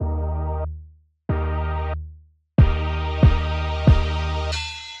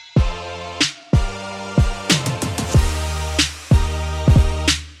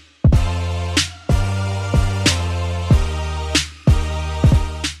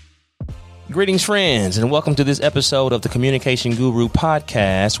Greetings, friends, and welcome to this episode of the Communication Guru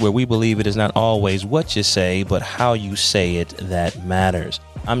podcast, where we believe it is not always what you say, but how you say it that matters.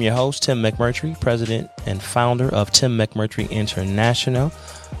 I'm your host, Tim McMurtry, president and founder of Tim McMurtry International,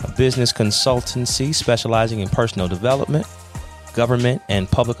 a business consultancy specializing in personal development, government,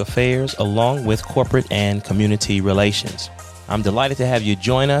 and public affairs, along with corporate and community relations. I'm delighted to have you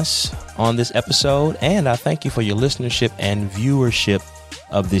join us on this episode, and I thank you for your listenership and viewership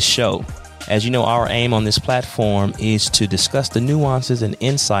of this show. As you know, our aim on this platform is to discuss the nuances and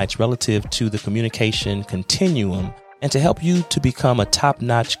insights relative to the communication continuum and to help you to become a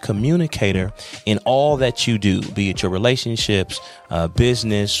top-notch communicator in all that you do, be it your relationships,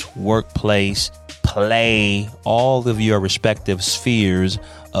 business, workplace, play, all of your respective spheres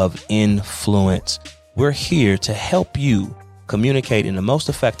of influence. We're here to help you communicate in the most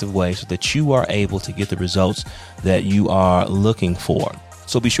effective way so that you are able to get the results that you are looking for.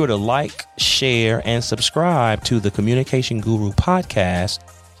 So be sure to like, share, and subscribe to the Communication Guru podcast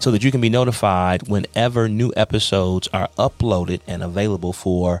so that you can be notified whenever new episodes are uploaded and available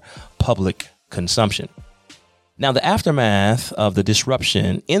for public consumption. Now, the aftermath of the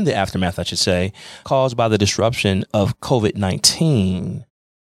disruption, caused by the disruption of COVID-19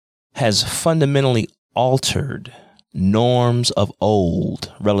 has fundamentally altered norms of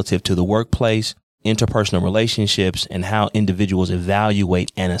old relative to the workplace, interpersonal relationships, and how individuals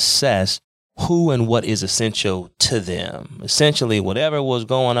evaluate and assess who and what is essential to them. Essentially, whatever was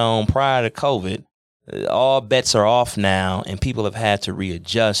going on prior to COVID, all bets are off now, and people have had to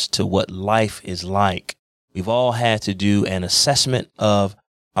readjust to what life is like. We've all had to do an assessment of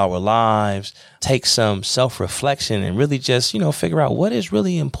our lives, take some self-reflection, and really just, figure out what is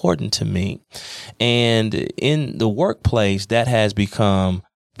really important to me. And in the workplace, that has become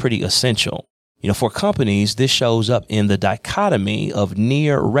pretty essential. For companies, this shows up in the dichotomy of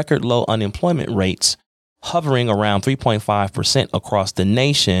near record low unemployment rates hovering around 3.5% across the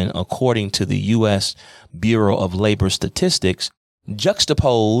nation, according to the U.S. Bureau of Labor Statistics,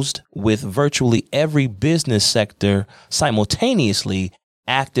 juxtaposed with virtually every business sector simultaneously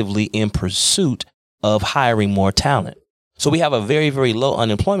actively in pursuit of hiring more talent. So we have a very, very low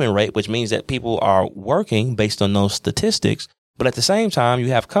unemployment rate, which means that people are working based on those statistics. But at the same time, you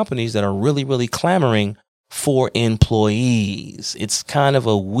have companies that are really, really clamoring for employees. It's kind of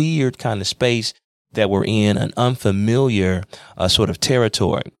a weird kind of space that we're in, an unfamiliar sort of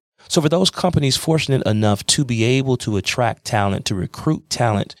territory. So for those companies fortunate enough to be able to attract talent, to recruit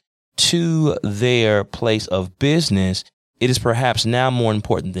talent to their place of business, it is perhaps now more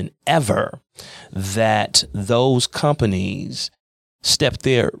important than ever that those companies step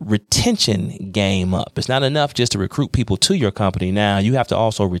their retention game up. It's not enough just to recruit people to your company. Now you have to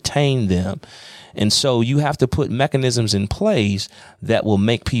also retain them. And so you have to put mechanisms in place that will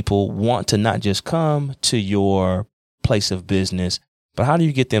make people want to not just come to your place of business, but how do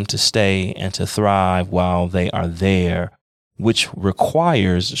you get them to stay and to thrive while they are there, which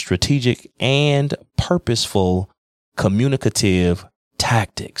requires strategic and purposeful communicative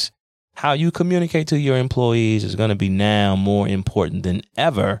tactics. How you communicate to your employees is going to be now more important than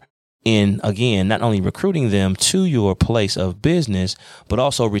ever in, again, not only recruiting them to your place of business, but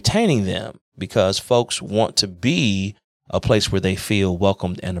also retaining them, because folks want to be a place where they feel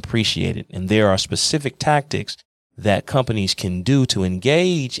welcomed and appreciated. And there are specific tactics that companies can do to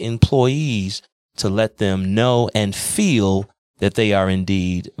engage employees to let them know and feel that they are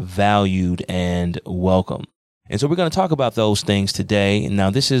indeed valued and welcome. And so we're going to talk about those things today. Now,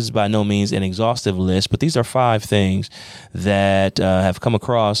 this is by no means an exhaustive list, but these are 5 things that have come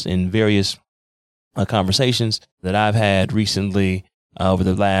across in various conversations that I've had recently over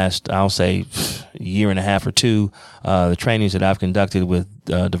the last, I'll say, year and a half or two, the trainings that I've conducted with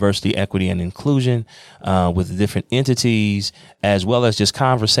diversity, equity, and inclusion with different entities, as well as just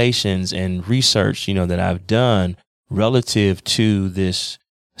conversations and research, that I've done relative to this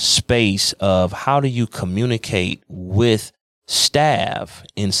space of how do you communicate with staff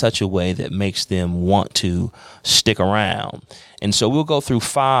in such a way that makes them want to stick around. And so we'll go through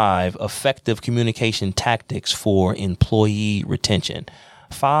 5 effective communication tactics for employee retention.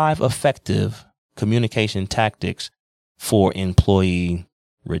 5 effective communication tactics for employee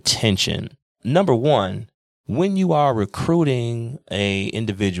retention. Number 1, when you are recruiting a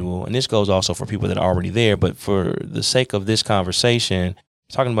individual, and this goes also for people that are already there, but for the sake of this conversation,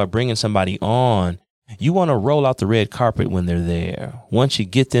 talking about bringing somebody on, you want to roll out the red carpet when they're there. Once you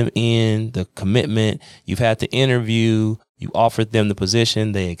get them in, the commitment, you've had the interview, you offered them the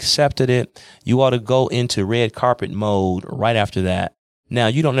position, they accepted it. You ought to go into red carpet mode right after that. Now,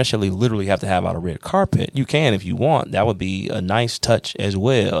 you don't necessarily literally have to have out a red carpet. You can if you want. That would be a nice touch as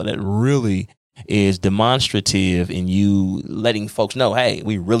well. That really is demonstrative in you letting folks know, hey,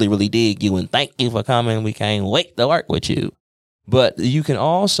 we really, really dig you and thank you for coming. We can't wait to work with you. But you can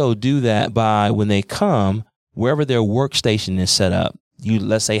also do that by when they come, wherever their workstation is set up. You,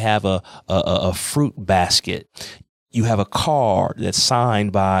 let's say, have a fruit basket. You have a card that's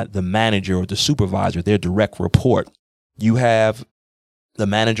signed by the manager or the supervisor, their direct report. You have the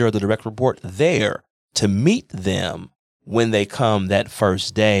manager or the direct report there to meet them when they come that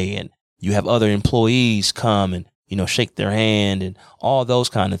first day. And you have other employees come and, shake their hand and all those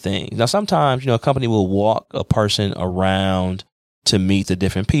kind of things. Now, sometimes, a company will walk a person around to meet the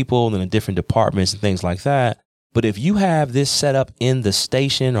different people and the different departments and things like that. But if you have this set up in the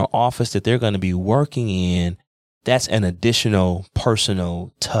station or office that they're going to be working in, that's an additional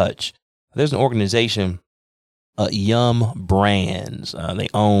personal touch. There's an organization, Yum Brands. They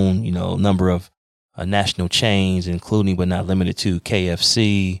own, a number of national chains, including but not limited to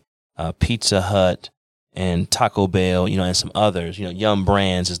KFC, Pizza Hut, and Taco Bell, and some others. Yum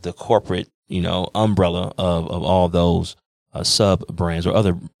Brands is the corporate, umbrella of all those sub brands or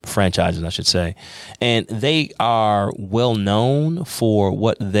other franchises, I should say. And they are well known for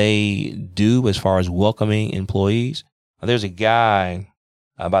what they do as far as welcoming employees. There's a guy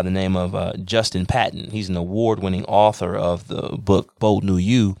by the name of Justin Patton. He's an award-winning author of the book Bold New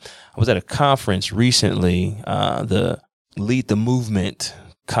You. I was at a conference recently, the Lead the Movement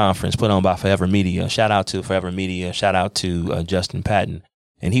conference put on by Forever Media. Shout out to Forever Media. Shout out to Justin Patton.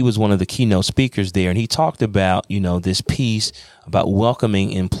 And he was one of the keynote speakers there. And he talked about, this piece about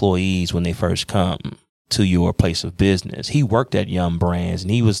welcoming employees when they first come to your place of business. He worked at Yum Brands,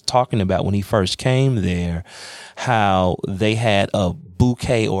 and he was talking about when he first came there, how they had a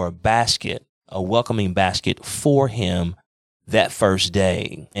bouquet or a basket, a welcoming basket for him that first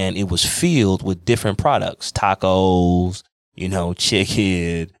day. And it was filled with different products, tacos,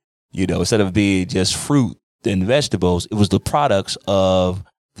 chicken, instead of being just fruit and vegetables, it was the products of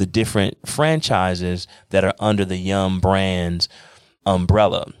the different franchises that are under the Yum Brands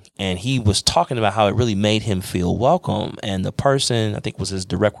umbrella. And he was talking about how it really made him feel welcome. And the person, I think was his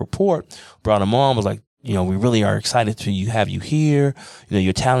direct report, brought him on, was like, we really are excited to have you here.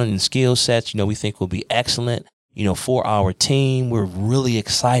 Your talent and skill sets, we think will be excellent, for our team. We're really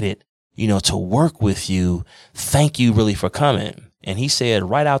excited, to work with you. Thank you really for coming. And he said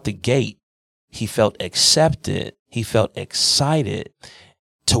right out the gate, he felt accepted. He felt excited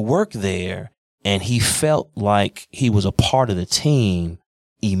to work there. And he felt like he was a part of the team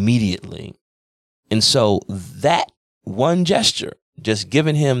immediately. And so that one gesture, just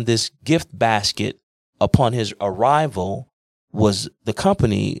giving him this gift basket upon his arrival, was the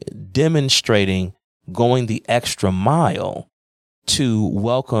company demonstrating going the extra mile to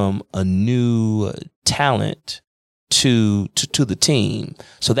welcome a new talent to the team.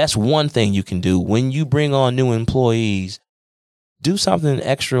 So that's one thing you can do. When you bring on new employees, do something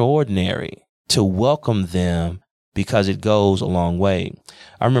extraordinary to welcome them, because it goes a long way.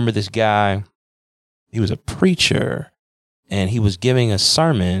 I remember this guy, he was a preacher, and he was giving a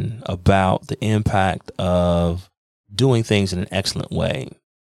sermon about the impact of doing things in an excellent way.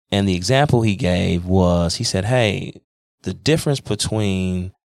 And the example he gave was, he said, hey, the difference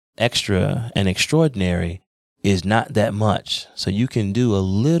between extra and extraordinary is not that much. So you can do a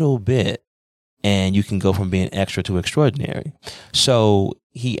little bit and you can go from being extra to extraordinary. So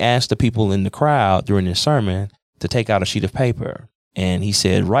he asked the people in the crowd during his sermon to take out a sheet of paper. And he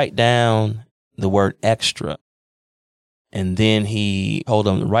said, write down the word extra. And then he told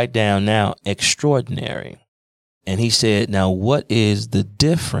them to write down now extraordinary. And he said, now what is the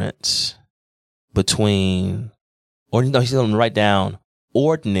difference between, or no, he told them to write down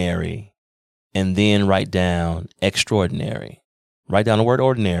ordinary and then write down extraordinary. Write down the word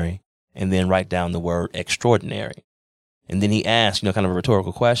ordinary and then write down the word extraordinary. And then he asked, kind of a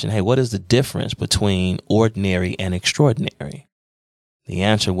rhetorical question, hey, what is the difference between ordinary and extraordinary? The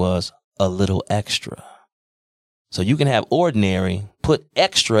answer was a little extra. So you can have ordinary, put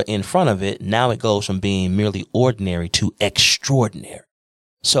extra in front of it. Now it goes from being merely ordinary to extraordinary.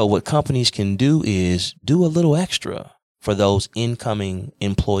 So what companies can do is do a little extra for those incoming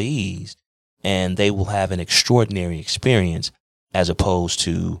employees, and they will have an extraordinary experience as opposed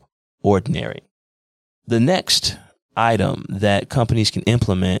to ordinary. The next item that companies can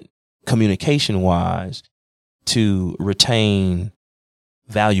implement communication-wise to retain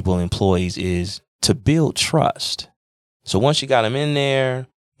valuable employees is to build trust. So once you got them in there,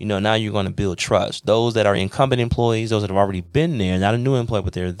 now you're going to build trust. Those that are incumbent employees, those that have already been there, not a new employee,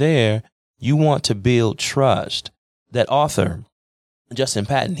 but they're there, you want to build trust. That author, Justin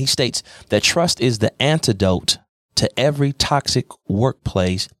Patton, he states that trust is the antidote to every toxic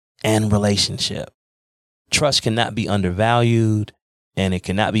workplace and relationship. Trust cannot be undervalued, and it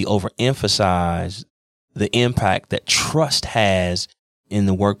cannot be overemphasized, the impact that trust has in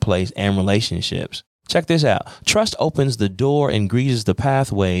the workplace and relationships. Check this out. Trust opens the door and greases the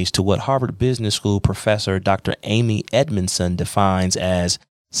pathways to what Harvard Business School professor Dr. Amy Edmondson defines as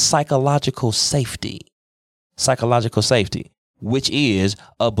psychological safety. Psychological safety, which is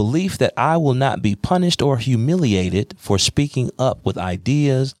a belief that I will not be punished or humiliated for speaking up with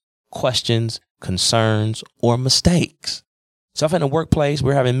ideas, questions, concerns, or mistakes. So if in a workplace,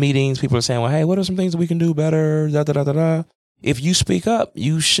 we're having meetings, people are saying, well, hey, what are some things that we can do better? Da, da, da, da, da. If you speak up,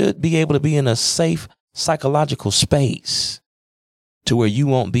 you should be able to be in a safe psychological space to where you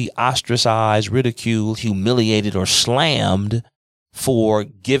won't be ostracized, ridiculed, humiliated, or slammed for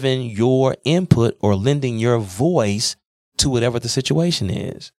giving your input or lending your voice to whatever the situation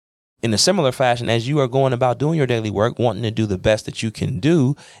is. In a similar fashion, as you are going about doing your daily work, wanting to do the best that you can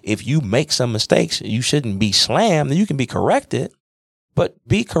do, if you make some mistakes, you shouldn't be slammed. You can be corrected, but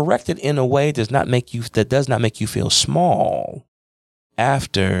be corrected in a way that does not make you feel small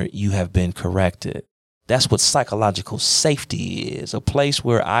after you have been corrected. That's what psychological safety is, a place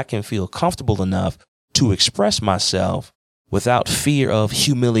where I can feel comfortable enough to express myself without fear of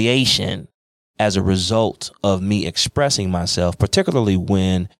humiliation as a result of me expressing myself, particularly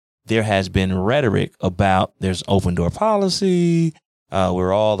when there has been rhetoric about there's open door policy,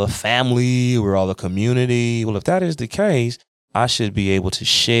 we're all the family, we're all the community. Well, if that is the case, I should be able to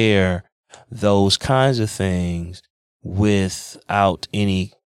share those kinds of things without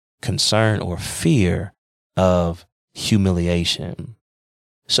any concern or fear of humiliation.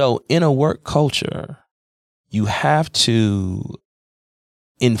 So in a work culture, you have to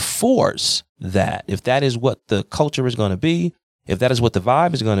enforce that. If that is what the culture is going to be, if that is what the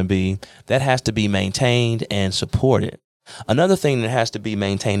vibe is going to be, that has to be maintained and supported. Another thing that has to be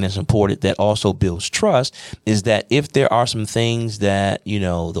maintained and supported that also builds trust is that if there are some things that,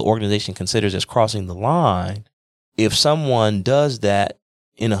 the organization considers as crossing the line, if someone does that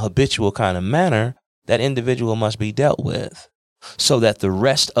in a habitual kind of manner, that individual must be dealt with so that the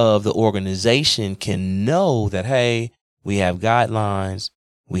rest of the organization can know that, hey, we have guidelines,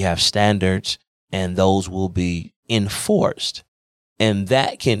 we have standards, and those will be enforced. And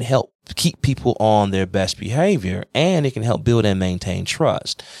that can help keep people on their best behavior, and it can help build and maintain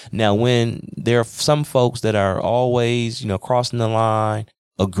trust. Now, when there are some folks that are always, crossing the line,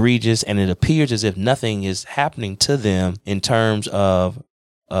 egregious, and it appears as if nothing is happening to them in terms of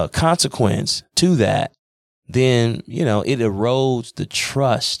consequence to that, then, it erodes the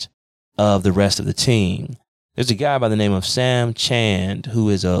trust of the rest of the team. There's a guy by the name of Sam Chand, who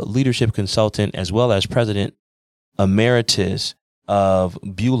is a leadership consultant as well as president emeritus of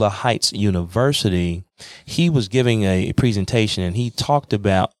Beulah Heights University. He was giving a presentation, and he talked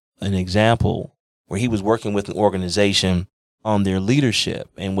about an example where he was working with an organization on their leadership.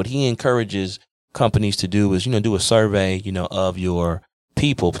 And what he encourages companies to do is, do a survey, of your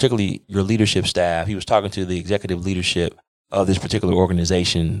people, particularly your leadership staff. He was talking to the executive leadership of this particular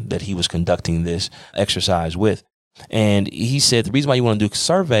organization that he was conducting this exercise with. And he said the reason why you want to do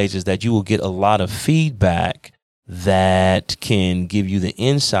surveys is that you will get a lot of feedback that can give you the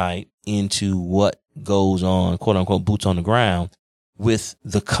insight into what goes on, quote unquote, boots on the ground with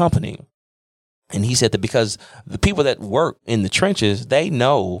the company. And he said that because the people that work in the trenches, they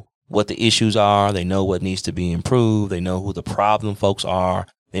know what the issues are. They know what needs to be improved. They know who the problem folks are.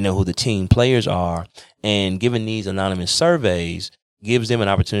 They know who the team players are. And given these anonymous surveys gives them an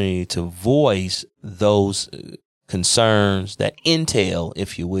opportunity to voice those concerns, that intel,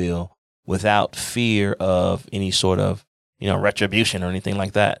 if you will, without fear of any sort of, retribution or anything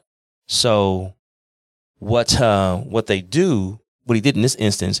like that. So what they do, what he did in this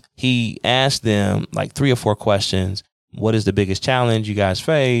instance, he asked them like 3 or 4 questions. What is the biggest challenge you guys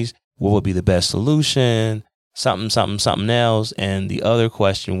face? What would be the best solution? Something else. And the other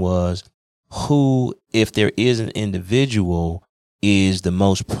question was, who, if there is an individual, is the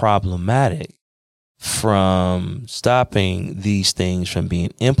most problematic from stopping these things from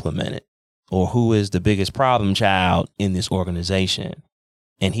being implemented? Or who is the biggest problem child in this organization?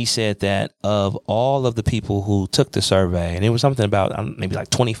 And he said that of all of the people who took the survey, and it was something about maybe like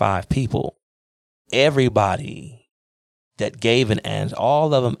 25 people, everybody that gave an answer,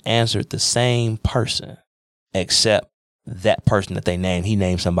 all of them answered the same person, except that person that they named. He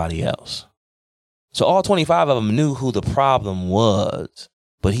named somebody else. So all 25 of them knew who the problem was,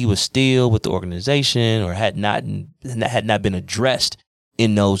 but he was still with the organization or had not been addressed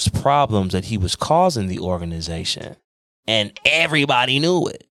in those problems that he was causing the organization. and everybody knew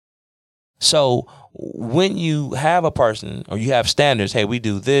it. So when you have a person or you have standards, hey, we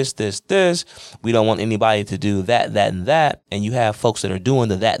do this, we don't want anybody to do that, and that. And you have folks that are doing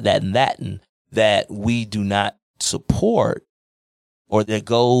the that, and that we do not support, or that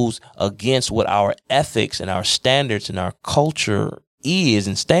goes against what our ethics and our standards and our culture is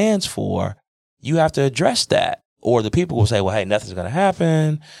and stands for, you have to address that. Or the people will say, well, hey, nothing's going to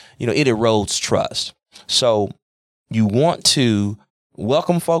happen. It erodes trust. So you want to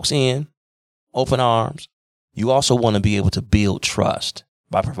welcome folks in, open arms. You also want to be able to build trust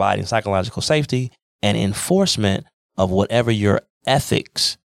by providing psychological safety and enforcement of whatever your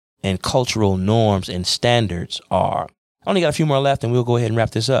ethics and cultural norms and standards are. I only got a few more left, and we'll go ahead and wrap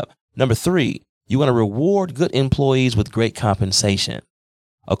this up. Number 3, you want to reward good employees with great compensation.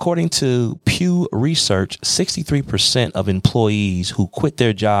 According to Pew Research, 63% of employees who quit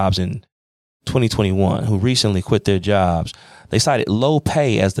their jobs in 2021, who recently quit their jobs, they cited low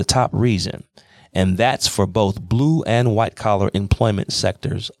pay as the top reason. And that's for both blue and white collar employment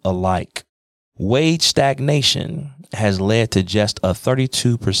sectors alike. Wage stagnation has led to just a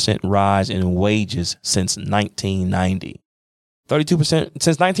 32% rise in wages since 1990. 32%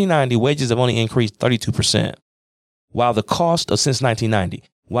 since 1990, wages have only increased 32%. Since 1990,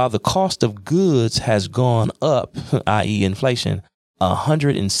 while the cost of goods has gone up, i.e. inflation,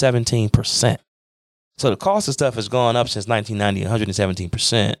 117%. So the cost of stuff has gone up since 1990,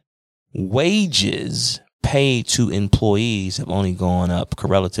 117%. Wages paid to employees have only gone up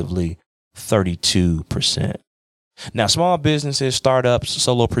correlatively 32%. Now, small businesses, startups,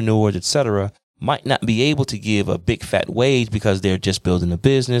 solopreneurs, etc., might not be able to give a big fat wage because they're just building a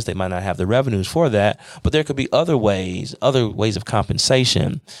business. They might not have the revenues for that, but there could be other ways of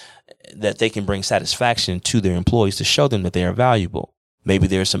compensation that they can bring satisfaction to their employees to show them that they are valuable. Maybe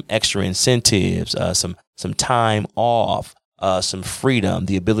there's some extra incentives, some time off, some freedom,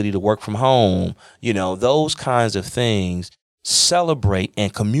 the ability to work from home, those kinds of things. Celebrate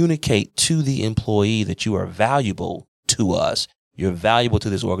and communicate to the employee that you are valuable to us. You're valuable to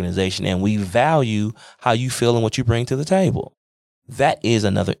this organization, and we value how you feel and what you bring to the table. That is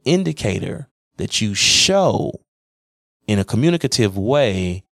another indicator that you show in a communicative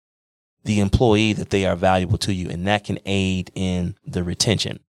way the employee that they are valuable to you, and that can aid in the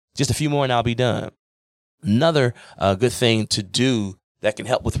retention. Just a few more and I'll be done. Another good thing to do that can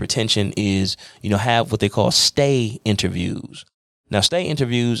help with retention is, have what they call stay interviews. Now, stay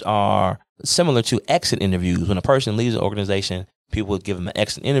interviews are similar to exit interviews. When a person leaves an organization, people will give them an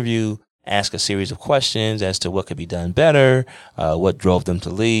exit interview, ask a series of questions as to what could be done better, what drove them to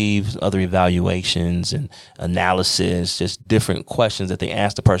leave, other evaluations and analysis, just different questions that they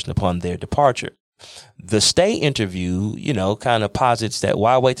ask the person upon their departure. The stay interview, kind of posits that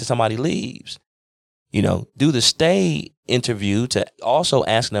why wait till somebody leaves? Do the stay interview to also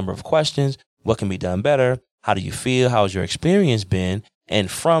ask a number of questions. What can be done better? How do you feel? How's your experience been?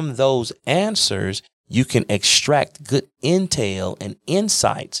 And from those answers, you can extract good intel and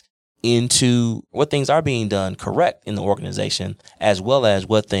insights into what things are being done correct in the organization, as well as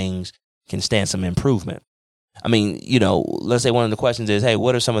what things can stand some improvement. I mean, let's say one of the questions is, hey,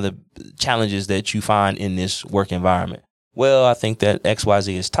 what are some of the challenges that you find in this work environment? Well, I think that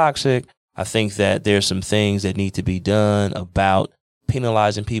XYZ is toxic. I think that there's some things that need to be done about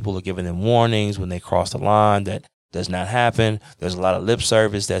penalizing people or giving them warnings when they cross the line. That does not happen. There's a lot of lip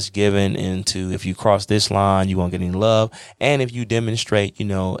service that's given into if you cross this line, you won't get any love. And if you demonstrate,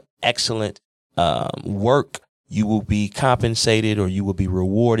 excellent work, you will be compensated or you will be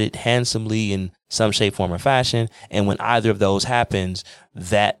rewarded handsomely in some shape, form, or fashion. And when either of those happens,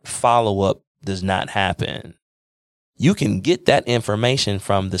 that follow-up does not happen. You can get that information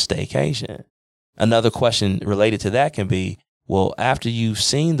from the staycation. Another question related to that can be, well, after you've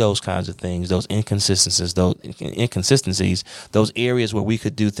seen those kinds of things, those inconsistencies, those areas where we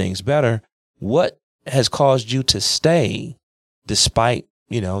could do things better, what has caused you to stay despite,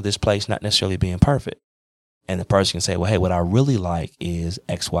 this place not necessarily being perfect? And the person can say, well, hey, what I really like is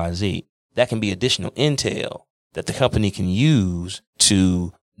XYZ. That can be additional intel that the company can use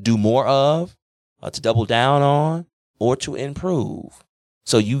to do more of, to double down on, or to improve.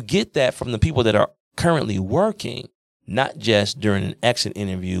 So you get that from the people that are currently working, not just during an exit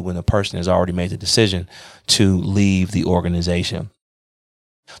interview when the person has already made the decision to leave the organization.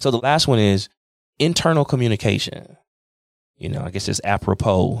 So the last one is internal communication. I guess it's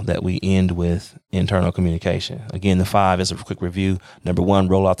apropos that we end with internal communication. Again, the 5 is a quick review. Number 1,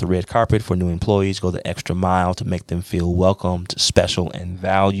 roll out the red carpet for new employees. Go the extra mile to make them feel welcomed, special, and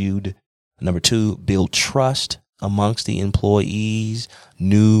valued. Number 2, build trust. amongst the employees,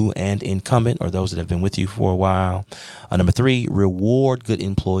 new and incumbent, or those that have been with you for a while. Number 3, reward good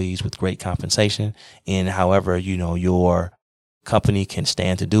employees with great compensation. And however, your company can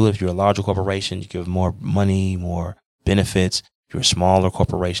stand to do it. If you're a larger corporation, you give more money, more benefits. If you're a smaller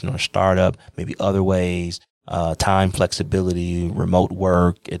corporation or a startup, maybe other ways, time flexibility, remote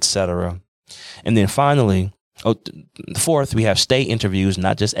work, etc. And then finally, 4th, we have stay interviews,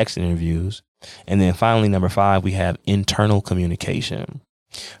 not just exit interviews. And then finally, number 5, we have internal communication.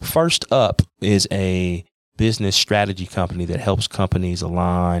 First up is a business strategy company that helps companies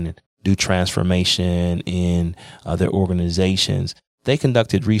align and do transformation in their organizations. They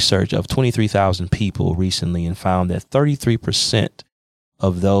conducted research of 23,000 people recently and found that 33%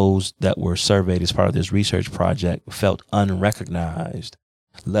 of those that were surveyed as part of this research project felt unrecognized,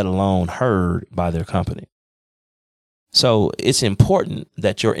 let alone heard by their company. So it's important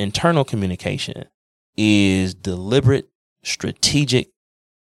that your internal communication is deliberate, strategic,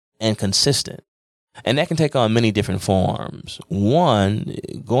 and consistent. And that can take on many different forms. One,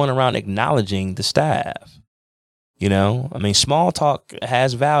 going around acknowledging the staff. Small talk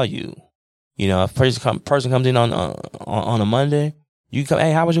has value. If a person comes in on a Monday, you come,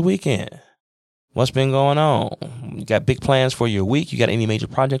 hey, how was your weekend? What's been going on? You got big plans for your week? You got any major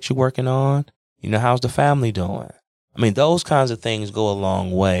projects you're working on? How's the family doing? Those kinds of things go a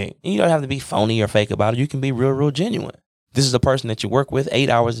long way. And you don't have to be phony or fake about it. You can be real genuine. This is a person that you work with 8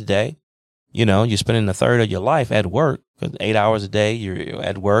 hours a day. You're spending a third of your life at work, because 8 hours a day you're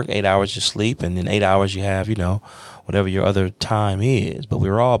at work, 8 hours you sleep, and then 8 hours you have, whatever your other time is. But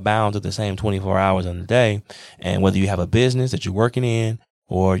we're all bound to the same 24 hours in the day. And whether you have a business that you're working in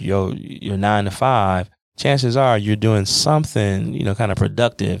or your 9 to 5, chances are you're doing something, kind of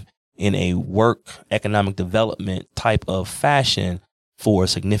productive in a work economic development type of fashion for a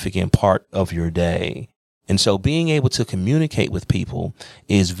significant part of your day. And so being able to communicate with people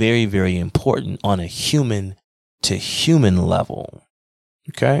is very, very important on a human to human level.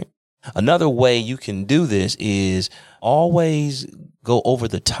 Okay. Another way you can do this is always go over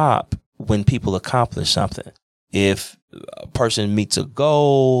the top when people accomplish something. If a person meets a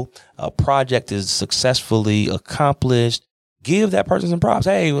goal, a project is successfully accomplished, give that person some props.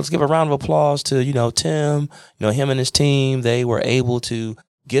 Hey, let's give a round of applause to, Tim, him and his team. They were able to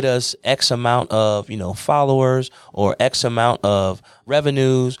get us X amount of, followers, or X amount of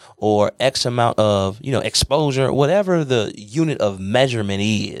revenues, or X amount of, exposure, whatever the unit of measurement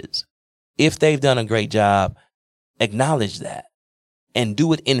is. If they've done a great job, acknowledge that and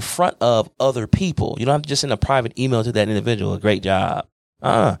do it in front of other people. You don't have to just send a private email to that individual, a great job.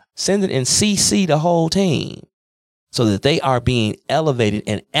 Send it and CC the whole team, so that they are being elevated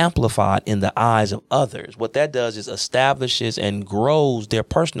and amplified in the eyes of others. What that does is establishes and grows their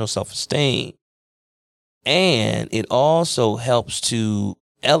personal self-esteem. And it also helps to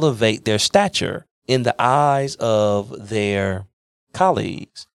elevate their stature in the eyes of their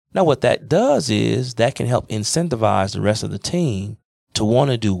colleagues. Now, what that does is that can help incentivize the rest of the team to want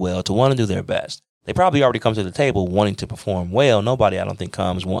to do well, to want to do their best. They probably already come to the table wanting to perform well. Nobody, I don't think,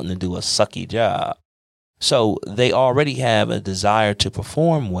 comes wanting to do a sucky job. So they already have a desire to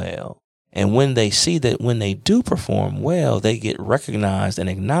perform well. And when they see that when they do perform well, they get recognized and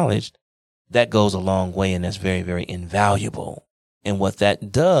acknowledged, that goes a long way, and that's very, very invaluable. And what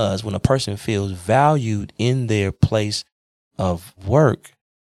that does, when a person feels valued in their place of work,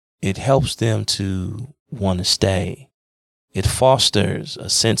 it helps them to want to stay. It fosters a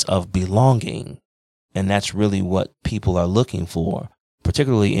sense of belonging. And that's really what people are looking for,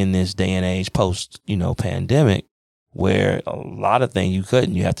 particularly in this day and age post, pandemic, where a lot of things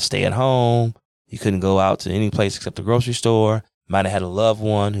you have to stay at home. You couldn't go out to any place except the grocery store. Might have had a loved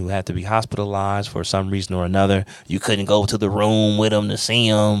one who had to be hospitalized for some reason or another. You couldn't go to the room with them to see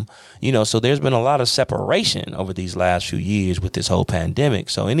them, so there's been a lot of separation over these last few years with this whole pandemic.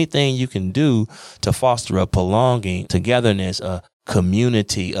 So anything you can do to foster a belonging, togetherness, a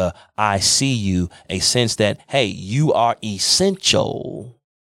community, I see you, a sense that, hey, you are essential,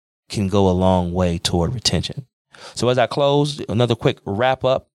 can go a long way toward retention. So as I close, another quick wrap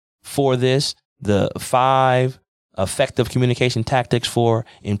up for this, the 5 effective communication tactics for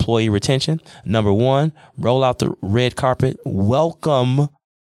employee retention. Number 1, roll out the red carpet. Welcome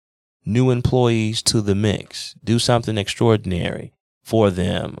new employees to the mix. Do something extraordinary for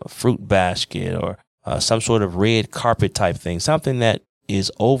them, a fruit basket or some sort of red carpet type thing, something that is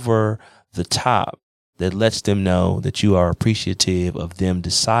over the top, that lets them know that you are appreciative of them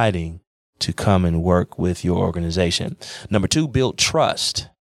deciding to come and work with your organization. Number 2, build trust.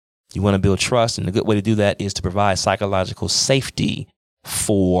 You want to build trust, and a good way to do that is to provide psychological safety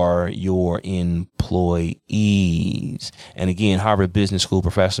for your employees. employees. And again, Harvard Business School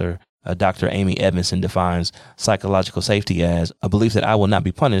professor Dr. Amy Edmondson defines psychological safety as a belief that I will not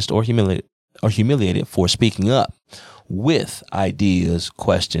be punished or humiliated for speaking up with ideas,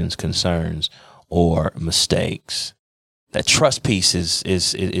 questions, concerns, or mistakes. That trust piece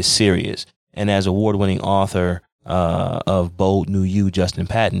is serious. And as award-winning author of Bold New You, Justin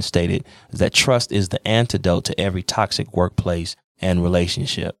Patton, stated, that trust is the antidote to every toxic workplace and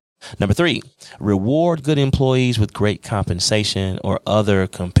relationship. Number 3, reward good employees with great compensation or other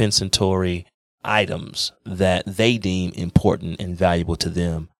compensatory items that they deem important and valuable to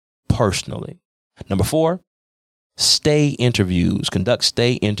them personally. Number 4, conduct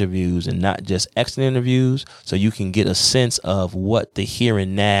stay interviews and not just exit interviews, so you can get a sense of what the here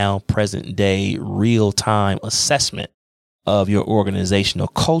and now, present day, real time assessment of your organizational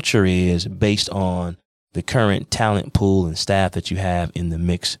culture is based on the current talent pool and staff that you have in the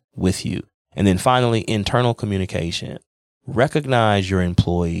mix with you. And then finally, internal communication. Recognize your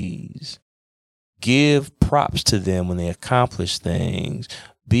employees. Give props to them when they accomplish things.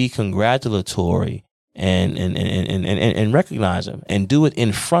 Be congratulatory and recognize them, and do it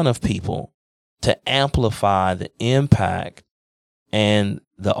in front of people to amplify the impact and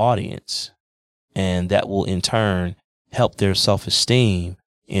the audience. And that will in turn help their self-esteem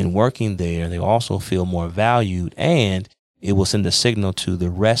in working there. They also feel more valued, and it will send a signal to the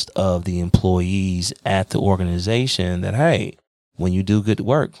rest of the employees at the organization that, hey, when you do good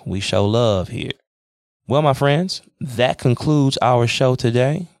work, we show love here. Well, my friends, that concludes our show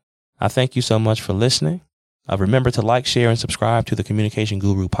today. I thank you so much for listening. Remember to like, share, and subscribe to the Communication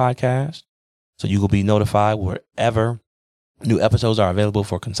Guru podcast so you will be notified wherever new episodes are available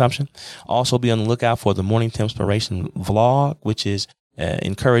for consumption. Also, be on the lookout for the Morning Timpspiration vlog, which is an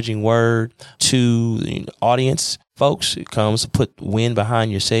encouraging word to the audience. Folks, it comes to put wind behind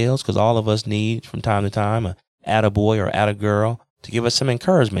your sails, because all of us need from time to time a attaboy or attagirl to give us some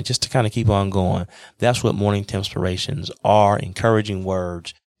encouragement just to kind of keep on going. That's what Morning Timpspirations are, encouraging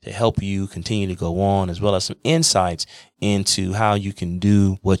words to help you continue to go on, as well as some insights into how you can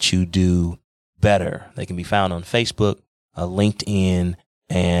do what you do better. They can be found on Facebook, LinkedIn,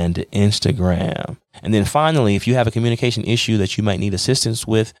 and Instagram. And then finally, if you have a communication issue that you might need assistance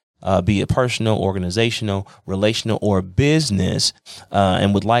with, be it personal, organizational, relational, or business,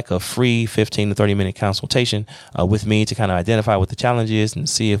 and would like a free 15 to 30 minute consultation with me to kind of identify what the challenge is and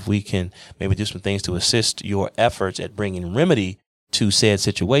see if we can maybe do some things to assist your efforts at bringing remedy to said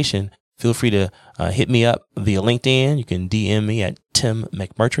situation, feel free to hit me up via LinkedIn. You can DM me at Tim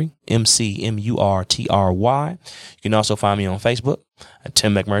McMurtry, MCMURTRY. You can also find me on Facebook at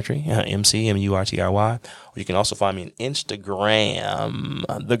Tim McMurtry, MCMURTRY. Or you can also find me on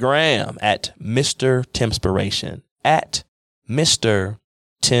Instagram, the gram, at Mr. Timpspiration, at Mr.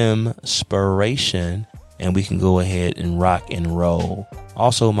 Timpspiration. And we can go ahead and rock and roll.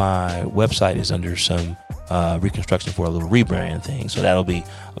 Also, my website is under some reconstruction for a little rebrand thing, so that'll be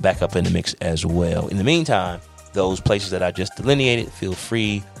back up in the mix as well. In the meantime, those places that I just delineated, feel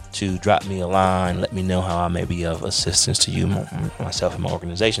free to drop me a line. Let me know how I may be of assistance to you, myself, and my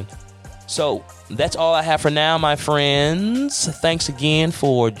organization. So that's all I have for now, my friends. Thanks again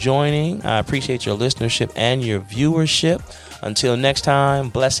for joining. I appreciate your listenership and your viewership. Until next time,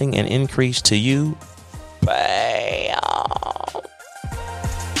 blessing and increase to you. Bye.